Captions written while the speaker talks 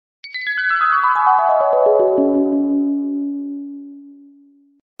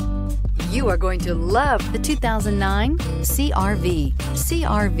You are going to love the 2009 CR-V.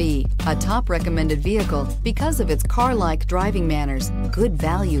 CR-V, a top recommended vehicle because of its car-like driving manners, good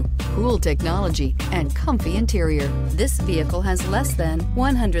value, cool technology, and comfy interior. This vehicle has less than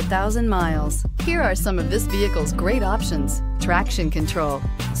 100,000 miles. Here are some of this vehicle's great options: traction control,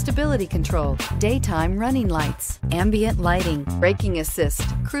 stability control, daytime running lights, ambient lighting, braking assist,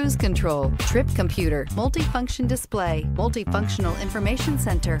 cruise control, trip computer, multifunction display, multifunctional information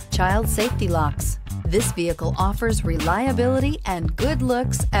center, child safety locks. This vehicle offers reliability and good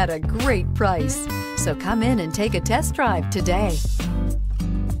looks at a great price. So come in and take a test drive today.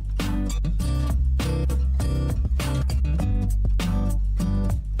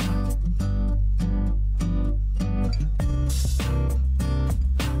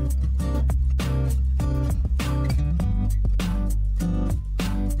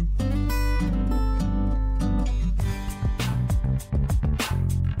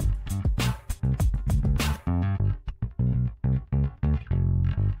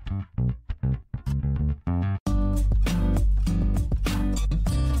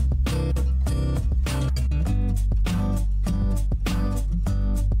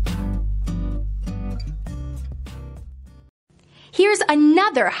 Here's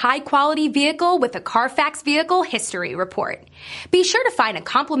another high-quality vehicle with a Carfax Vehicle History Report. Be sure to find a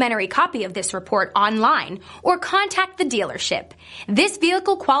complimentary copy of this report online or contact the dealership. This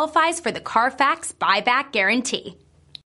vehicle qualifies for the Carfax Buyback Guarantee.